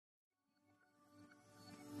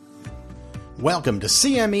Welcome to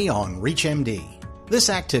CME on ReachMD.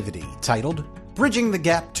 This activity, titled Bridging the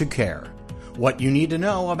Gap to Care, What You Need to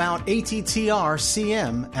Know About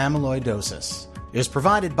ATTR-CM Amyloidosis, is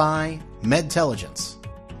provided by Medtelligence.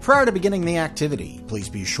 Prior to beginning the activity, please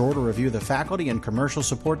be sure to review the faculty and commercial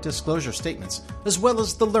support disclosure statements, as well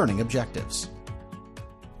as the learning objectives.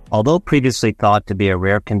 Although previously thought to be a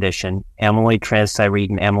rare condition, amyloid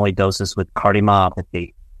transthyretin amyloidosis with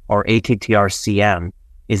cardiomyopathy, or ATTR-CM,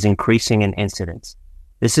 is increasing in incidence.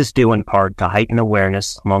 This is due in part to heightened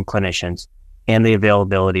awareness among clinicians and the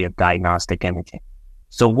availability of diagnostic imaging.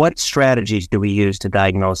 So what strategies do we use to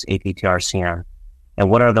diagnose ATTR-CM? And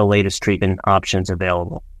what are the latest treatment options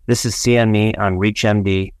available? This is CME on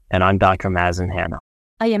ReachMD, and I'm Dr. Mazen Hanna.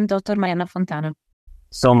 I am Dr. Marianna Fontana.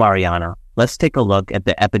 So Marianna, let's take a look at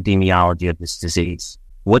the epidemiology of this disease.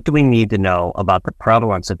 What do we need to know about the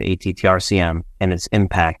prevalence of ATTR-CM and its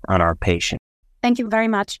impact on our patient? Thank you very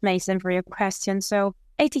much, Mazen, for your question. So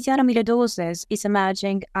ATTR amyloidosis is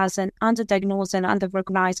emerging as an underdiagnosed and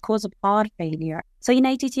underrecognized cause of heart failure. So in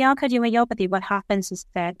ATTR cardiomyopathy, what happens is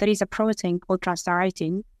that there is a protein called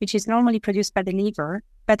transthyretin, which is normally produced by the liver,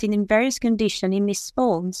 but in various conditions, it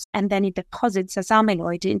misfolds and then it deposits as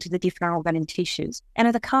amyloid into the different organ and tissues. And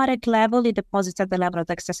at the cardiac level, it deposits at the level of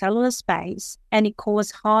the extracellular space, and it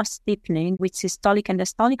causes heart stiffening with systolic and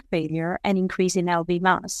diastolic failure and increase in LV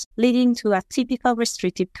mass, leading to a typical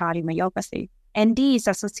restrictive cardiomyopathy. And this is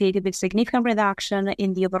associated with significant reduction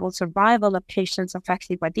in the overall survival of patients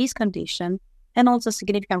affected by this condition, and also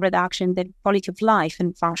significant reduction in the quality of life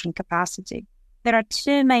and function capacity. There are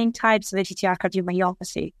two main types of ATTR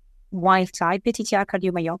cardiomyopathy. Wild-type ATTR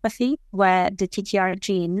cardiomyopathy, where the TTR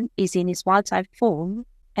gene is in its wild-type form,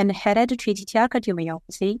 and hereditary ATTR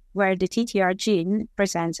cardiomyopathy, where the TTR gene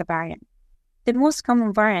presents a variant. The most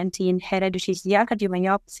common variant in hereditary ATTR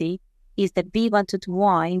cardiomyopathy is the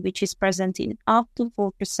B122Y, which is present in up to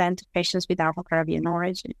 4% of patients with Afro-Caribbean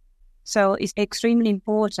origin. So it's extremely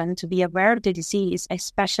important to be aware of the disease,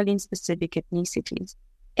 especially in specific ethnicities.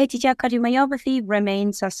 ATTR cardiomyopathy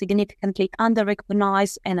remains a significantly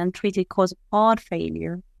underrecognized and untreated cause of heart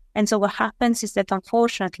failure. And so what happens is that,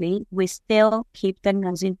 unfortunately, we still keep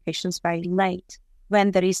diagnosing patients very late,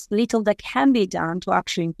 when there is little that can be done to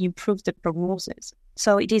actually improve the prognosis.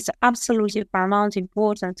 So it is absolutely paramount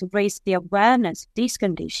important to raise the awareness of this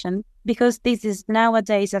condition, because this is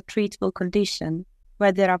nowadays a treatable condition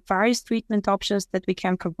where there are various treatment options that we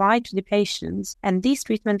can provide to the patients. And these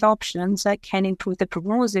treatment options can improve the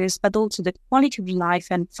prognosis, but also the quality of life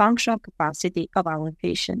and functional capacity of our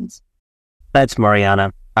patients. Thanks,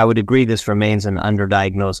 Marianna. I would agree this remains an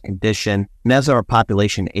underdiagnosed condition. And as our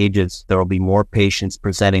population ages, there will be more patients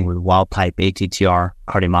presenting with wild-type ATTR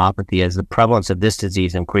cardiomyopathy as the prevalence of this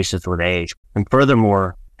disease increases with age. And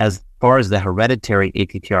furthermore, as far as the hereditary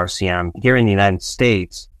ATTR-CM, here in the United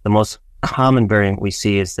States, the most common variant we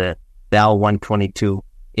see is the Val-122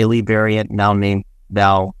 ILI variant, now named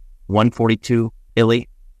Val-142 ILI.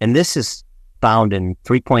 And this is found in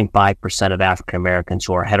 3.5% of African Americans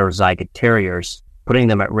who are heterozygote carriers, putting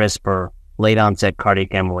them at risk for late-onset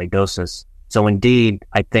cardiac amyloidosis. So indeed,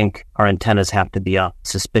 I think our antennas have to be up.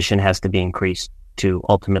 Suspicion has to be increased to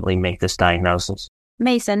ultimately make this diagnosis.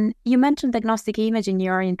 Mazen, you mentioned diagnostic imaging in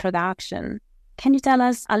your introduction. Can you tell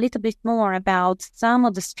us a little bit more about some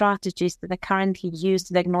of the strategies that are currently used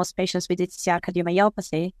to diagnose patients with ATTR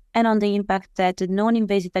cardiomyopathy and on the impact that the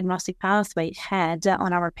non-invasive diagnostic pathway had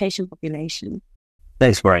on our patient population?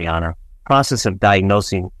 Thanks, Marianna. The process of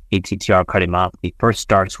diagnosing ATTR cardiomyopathy first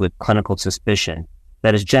starts with clinical suspicion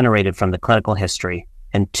that is generated from the clinical history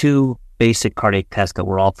and two basic cardiac tests that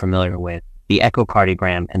we're all familiar with, the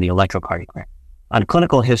echocardiogram and the electrocardiogram. On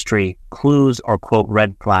clinical history, clues or, quote,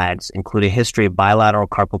 red flags include a history of bilateral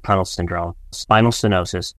carpal tunnel syndrome, spinal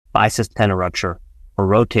stenosis, biceps tendon rupture, or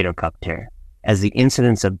rotator cuff tear, as the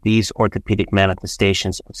incidence of these orthopedic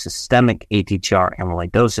manifestations of systemic ATTR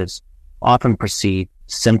amyloidosis often precede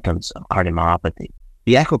symptoms of cardiomyopathy.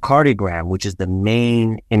 The echocardiogram, which is the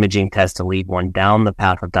main imaging test to lead one down the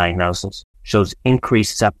path of diagnosis, shows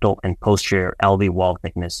increased septal and posterior LV wall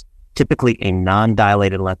thickness, typically a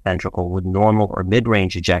non-dilated left ventricle with normal or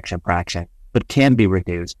mid-range ejection fraction, but can be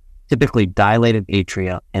reduced, typically dilated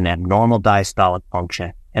atria and abnormal diastolic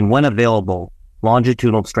function. And when available,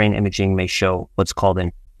 longitudinal strain imaging may show what's called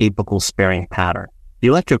an apical sparing pattern. The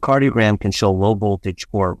electrocardiogram can show low voltage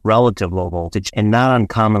or relative low voltage and not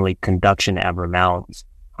uncommonly conduction abnormalities.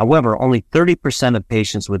 However, only 30% of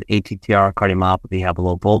patients with ATTR cardiomyopathy have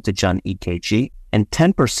low voltage on EKG, and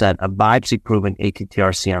 10% of biopsy-proven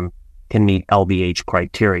ATTR-CM can meet LVH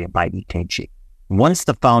criteria by EKG. Once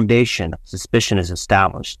the foundation of suspicion is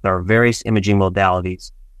established, there are various imaging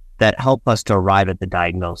modalities that help us to arrive at the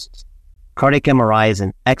diagnosis. Cardiac MRI is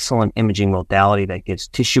an excellent imaging modality that gives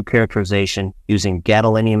tissue characterization using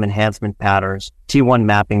gadolinium enhancement patterns, T1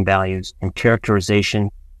 mapping values, and characterization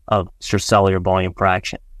of extracellular volume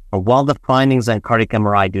fraction. And while the findings on cardiac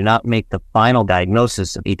MRI do not make the final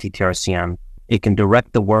diagnosis of ATTR-CM, it can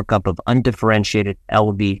direct the workup of undifferentiated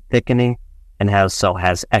LV thickening and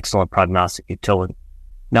has excellent prognostic utility.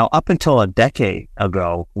 Now, up until a decade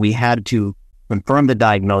ago, we had to confirm the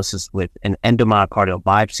diagnosis with an endomyocardial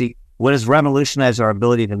biopsy. What has revolutionized our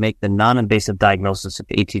ability to make the non-invasive diagnosis of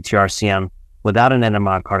ATTR-CM without an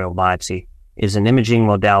endomyocardial biopsy is an imaging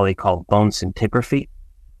modality called bone scintigraphy.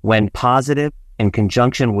 When positive, in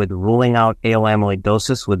conjunction with ruling out AL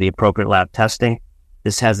amyloidosis with the appropriate lab testing,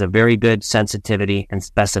 this has a very good sensitivity and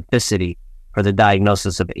specificity for the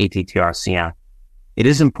diagnosis of ATTR-CM. It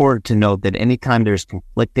is important to note that anytime there's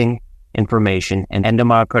conflicting information, an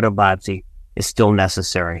endomyocardial biopsy is still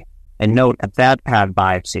necessary. And note, a fat pad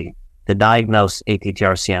biopsy to diagnose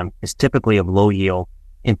ATTR-CM is typically of low yield,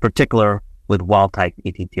 in particular with wild-type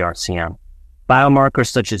ATTR-CM. Biomarkers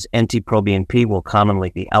such as NT-proBNP will commonly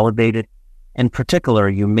be elevated. In particular,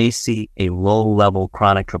 you may see a low-level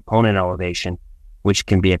chronic troponin elevation, which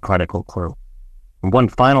can be a critical clue. And one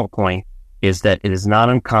final point is that it is not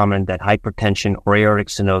uncommon that hypertension or aortic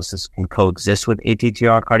stenosis can coexist with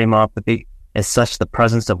ATTR cardiomyopathy. As such, the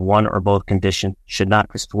presence of one or both conditions should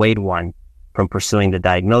not dissuade one from pursuing the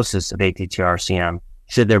diagnosis of ATTR-CM,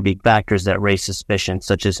 should there be factors that raise suspicion,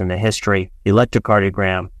 such as in the history, the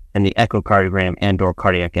electrocardiogram, and the echocardiogram and/or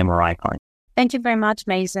cardiac MRI findings. Thank you very much,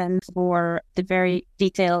 Mazen, for the very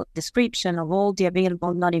detailed description of all the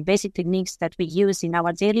available non-invasive techniques that we use in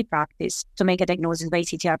our daily practice to make a diagnosis of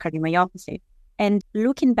ATTR cardiomyopathy. And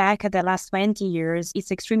looking back at the last 20 years,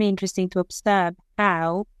 it's extremely interesting to observe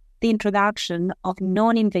how the introduction of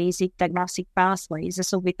non-invasive diagnostic pathways,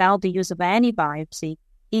 so without the use of any biopsy,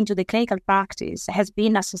 into the clinical practice has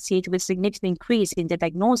been associated with significant increase in the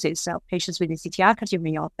diagnosis of patients with ATTR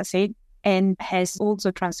cardiomyopathy, and has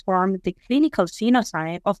also transformed the clinical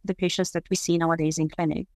phenotype of the patients that we see nowadays in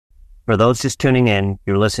clinic. For those just tuning in,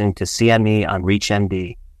 you're listening to CME on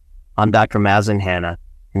ReachMD. I'm Dr. Mazen Hanna,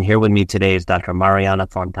 and here with me today is Dr. Marianna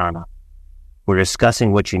Fontana. We're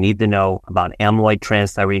discussing what you need to know about amyloid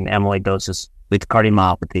transthyretin amyloidosis with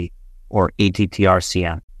cardiomyopathy, or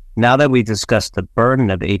ATTR-CM. Now that we've discussed the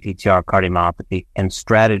burden of ATTR cardiomyopathy and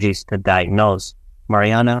strategies to diagnose,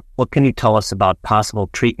 Marianna, what can you tell us about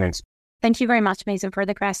possible treatments? Thank you very much, Mazen, for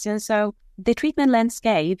the question. So the treatment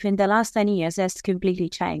landscape in the last 10 years has completely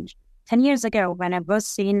changed. 10 years ago, when I was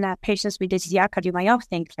seeing patients with ATTR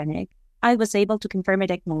cardiomyopathy in clinic, I was able to confirm a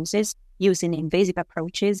diagnosis using invasive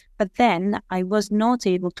approaches, but then I was not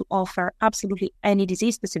able to offer absolutely any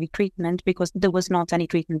disease-specific treatment because there was not any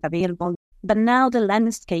treatment available. But now the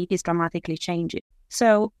landscape is dramatically changing.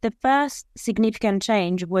 So the first significant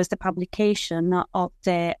change was the publication of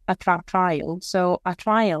the ATTR trial. So a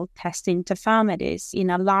trial testing tafamidis in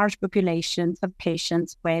a large population of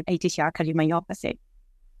patients with ATTR cardiomyopathy.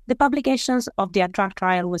 The publications of the ATTR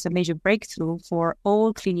trial was a major breakthrough for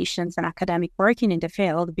all clinicians and academics working in the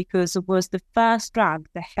field because it was the first drug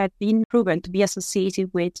that had been proven to be associated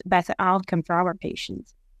with better outcome for our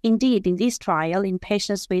patients. Indeed, in this trial, in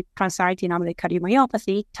patients with transthyretin amyloid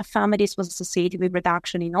cardiomyopathy, tafamidis was associated with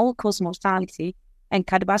reduction in all-cause mortality and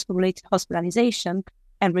cardiovascular-related hospitalization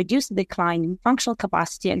and reduced decline in functional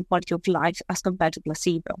capacity and quality of life as compared to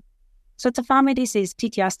placebo. So tafamidis is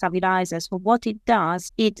TTR stabilizer. So what it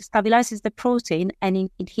does, it stabilizes the protein and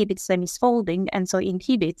it inhibits the misfolding, and so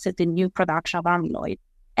inhibits the new production of amyloid.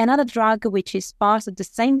 Another drug which is part of the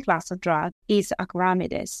same class of drug is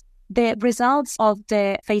acoramidis. The results of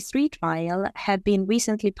the phase 3 trial have been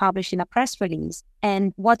recently published in a press release.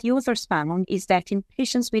 And what the authors found is that in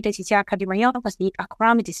patients with ATTR cardiomyopathy,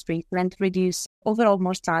 acoramidis treatment reduced overall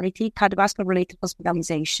mortality, cardiovascular-related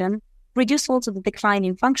hospitalization, reduced also the decline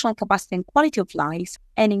in functional capacity and quality of life,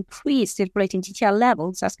 and increased circulating TTR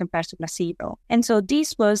levels as compared to placebo. And so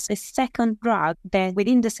this was a second drug that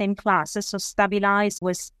within the same class, so stabilized,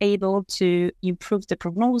 was able to improve the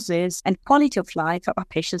prognosis and quality of life of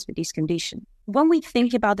patients with this condition. When we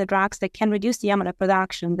think about the drugs that can reduce the amyloid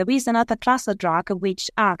production, there is another class of drug which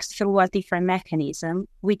acts through a different mechanism,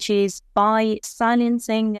 which is by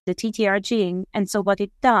silencing the TTR gene. And so what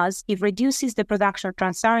it does, it reduces the production of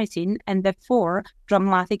transthyretin and therefore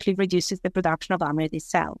dramatically reduces the production of amyloid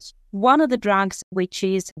cells. One of the drugs which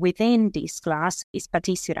is within this class is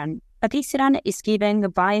patisiran. Patisiran is given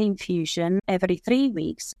by infusion every 3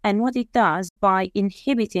 weeks. And what it does, by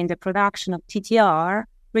inhibiting the production of TTR,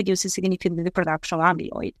 reduces significantly the production of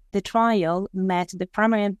amyloid. The trial met the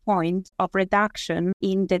primary endpoint of reduction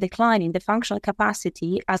in the decline in the functional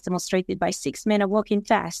capacity as demonstrated by 6-minute walking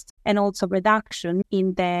test, and also reduction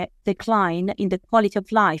in the decline in the quality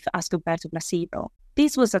of life as compared to placebo.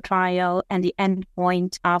 This was a trial, and the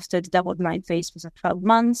endpoint after the double-blind phase was at 12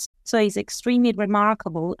 months. So it's extremely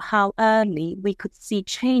remarkable how early we could see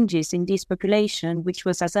changes in this population, which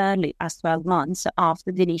was as early as 12 months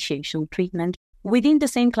after the initiation of treatment. Within the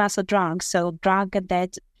same class of drugs, so drugs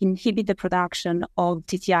that inhibit the production of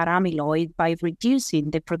TTR amyloid by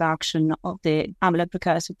reducing the production of the amyloid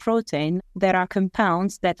precursor protein, there are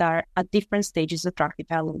compounds that are at different stages of drug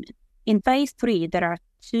development. In phase 3, there are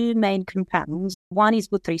 2 main compounds. One is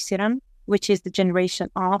vutrisiran, which is the generation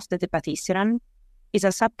after the patisiran. It's a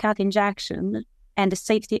subcut injection, and the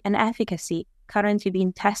safety and efficacy currently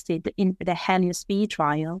being tested in the HELIOS-B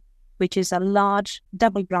trial, which is a large,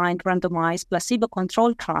 double-blind, randomized,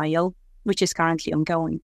 placebo-controlled trial, which is currently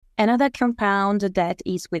ongoing. Another compound that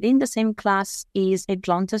is within the same class is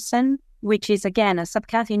eplontersen, which is, again, a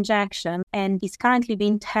subcut injection, and is currently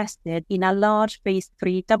being tested in a large phase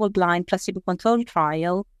 3 double-blind, placebo-controlled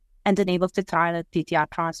trial, and enables the trial at TTR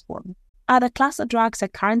transform. Other class of drugs are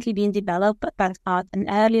currently being developed, but are in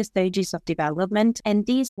earlier stages of development, and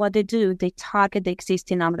these, what they do, they target the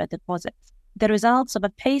existing amyloid deposits. The results of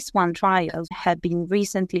a phase 1 trial have been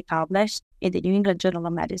recently published in the New England Journal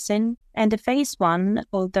of Medicine, and the phase 1,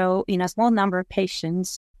 although in a small number of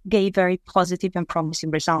patients, gave very positive and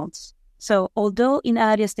promising results. So although in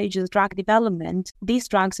earlier stages of drug development, these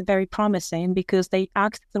drugs are very promising because they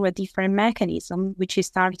act through a different mechanism, which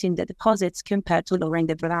is targeting the deposits compared to lowering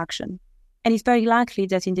the production. And it's very likely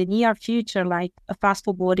that in the near future, like a fast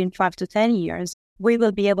forward in 5 to 10 years, we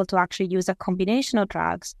will be able to actually use a combination of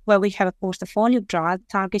drugs where we have a portfolio of drugs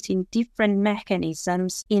targeting different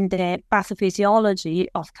mechanisms in the pathophysiology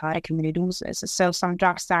of cardiac amyloidosis. So some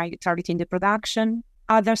drugs targeting the production,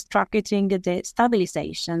 others targeting the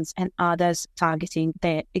stabilizations, and others targeting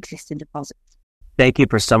the existing deposits. Thank you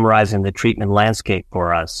for summarizing the treatment landscape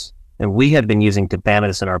for us. And we have been using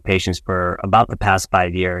tafamidis in our patients for about the past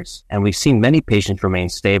 5 years, and we've seen many patients remain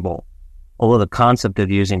stable. Although the concept of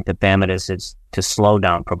using tafamidis is to slow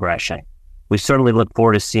down progression. We certainly look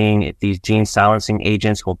forward to seeing if these gene silencing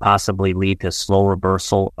agents will possibly lead to slow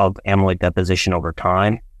reversal of amyloid deposition over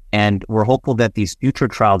time. And we're hopeful that these future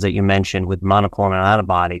trials that you mentioned with monoclonal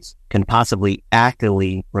antibodies can possibly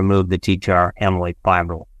actively remove the TTR amyloid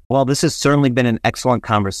fibril. Well, this has certainly been an excellent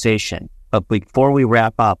conversation. But before we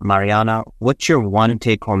wrap up, Marianna, what's your one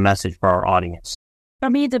take-home message for our audience? For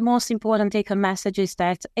me, the most important take-home message is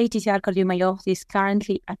that ATTR cardiomyopathy is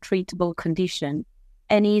currently a treatable condition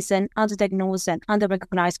and is an underdiagnosed and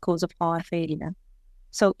underrecognized cause of heart failure.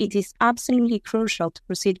 So it is absolutely crucial to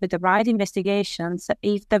proceed with the right investigations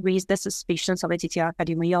if there is the suspicions of ATTR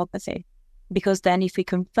cardiomyopathy, because then if we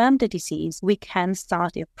confirm the disease, we can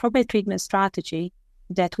start the appropriate treatment strategy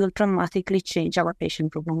that will dramatically change our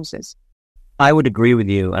patient prognosis. I would agree with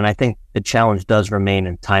you, and I think the challenge does remain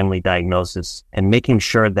in timely diagnosis and making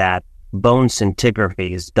sure that bone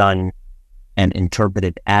scintigraphy is done and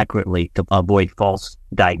interpreted accurately to avoid false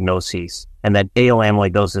diagnoses, and that AL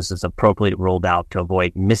amyloidosis is appropriately ruled out to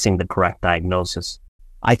avoid missing the correct diagnosis.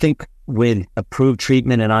 I think with approved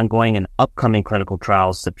treatment and ongoing and upcoming clinical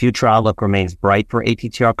trials, the future outlook remains bright for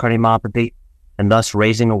ATTR cardiomyopathy, and thus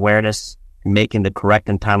raising awareness and making the correct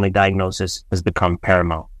and timely diagnosis has become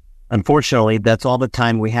paramount. Unfortunately, that's all the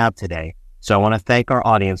time we have today, so I want to thank our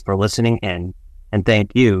audience for listening in, and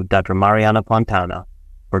thank you, Dr. Marianna Fontana,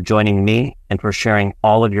 for joining me and for sharing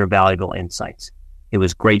all of your valuable insights. It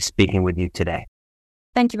was great speaking with you today.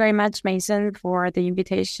 Thank you very much, Mazen, for the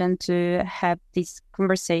invitation to have this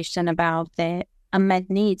conversation about the unmet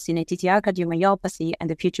needs in ATTR cardiomyopathy and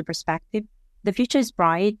the future perspective. The future is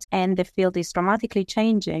bright and the field is dramatically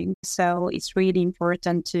changing, so it's really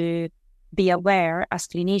important to be aware as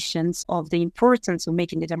clinicians of the importance of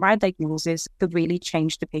making the right diagnosis to really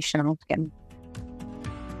change the patient outcome.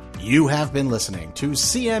 You have been listening to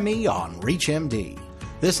CME on ReachMD.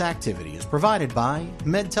 This activity is provided by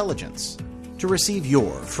Medtelligence. To receive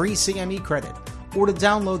your free CME credit or to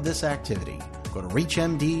download this activity, go to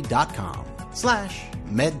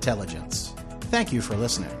reachmd.com/medtelligence. Thank you for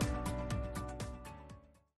listening.